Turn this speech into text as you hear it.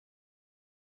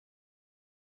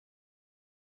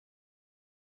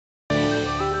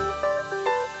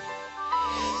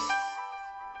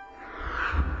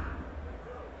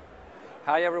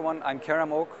Hi everyone, I'm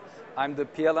Kerem Ok. I'm the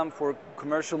PLM for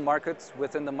commercial markets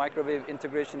within the Microwave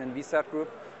Integration and VSAT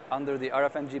group under the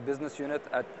RFMG business unit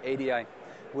at ADI.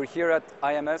 We're here at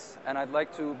IMS, and I'd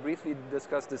like to briefly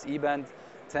discuss this E-band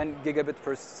 10 gigabit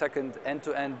per second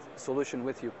end-to-end solution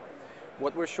with you.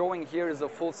 What we're showing here is a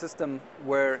full system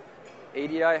where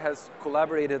ADI has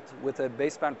collaborated with a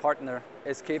baseband partner,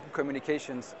 Escape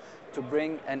Communications, to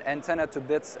bring an antenna to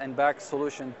bits and back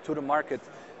solution to the market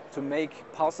to make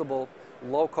possible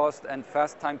low-cost and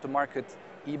fast time-to-market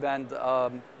E-band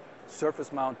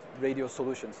surface mount radio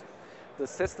solutions. The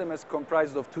system is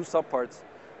comprised of two subparts.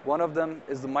 One of them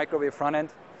is the microwave front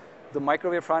end. The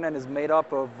microwave front end is made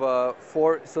up of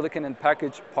 4 silicon and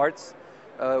package parts,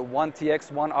 1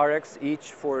 TX, 1 RX,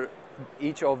 each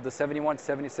of the 71 to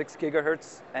 76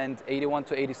 gigahertz and 81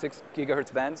 to 86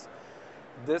 gigahertz bands.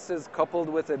 This is coupled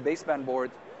with a baseband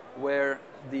board where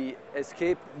the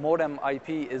Escape modem IP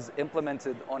is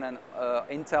implemented on an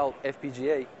Intel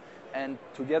FPGA, and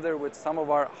together with some of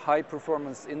our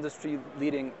high-performance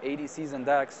industry-leading ADCs and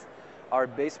DACs, our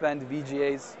baseband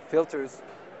VGAs, filters,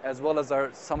 as well as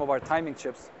some of our timing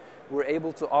chips, we're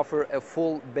able to offer a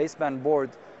full baseband board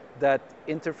that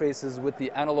interfaces with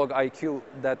the analog IQ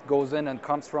that goes in and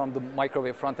comes from the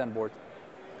microwave front-end board.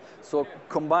 So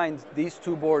combined, these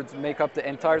two boards make up the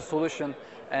entire solution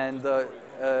and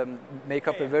make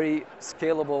up a very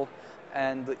scalable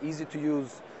and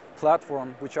easy-to-use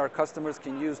platform which our customers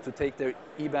can use to take their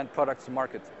E-band products to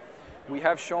market. We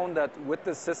have shown that with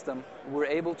this system, we're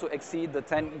able to exceed the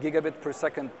 10 gigabit per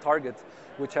second target,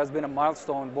 which has been a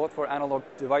milestone both for analog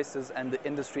devices and the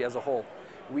industry as a whole.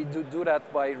 We do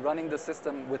that by running the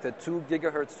system with a 2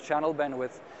 gigahertz channel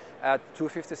bandwidth at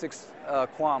 256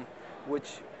 QAM,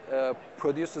 which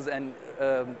produces an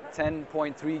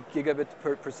 10.3 gigabit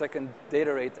per second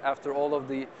data rate after all of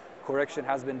the correction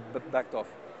has been backed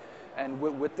off. And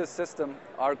with this system,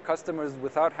 our customers,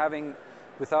 without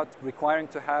requiring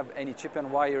to have any chip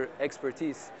and wire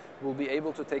expertise, will be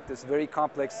able to take this very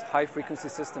complex high-frequency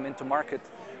system into market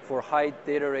for high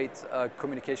data rate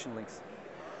communication links.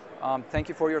 Thank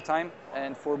you for your time,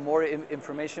 and for more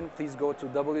information, please go to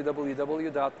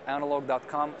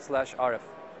www.analog.com/RF.